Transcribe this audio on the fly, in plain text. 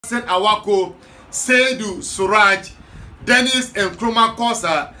Glasson Awako, Seydou Suraj, Dennis Nkrumah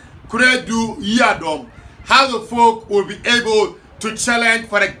Kosa, Kuredu Yadom, how the folk will be able to challenge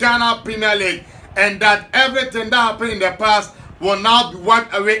for the Ghana Premier League, and that everything that happened in the past will now be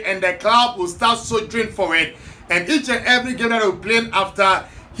wiped away and the club will start soldiering for it. And each and every game that they will play after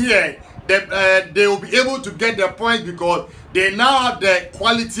here, they will be able to get their points because they now have the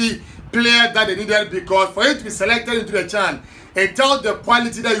quality player that they needed, because for you to be selected into the CHAN, it tells the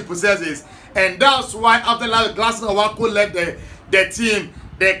quality that you possess. And that's why after Glasson Awako left the team,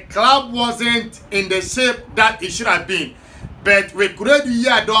 the club wasn't in the shape that it should have been. But with Kuredu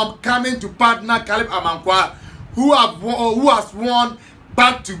Yadom coming to partner Caleb Amankwa, who has won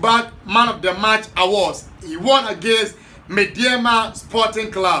back-to-back Man of the Match awards. He won against Mediema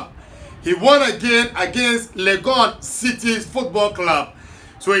Sporting Club. He won again against Legon Cities Football Club.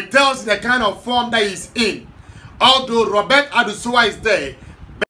 So it tells you the kind of form that he's in. Although Robert Adusua is there,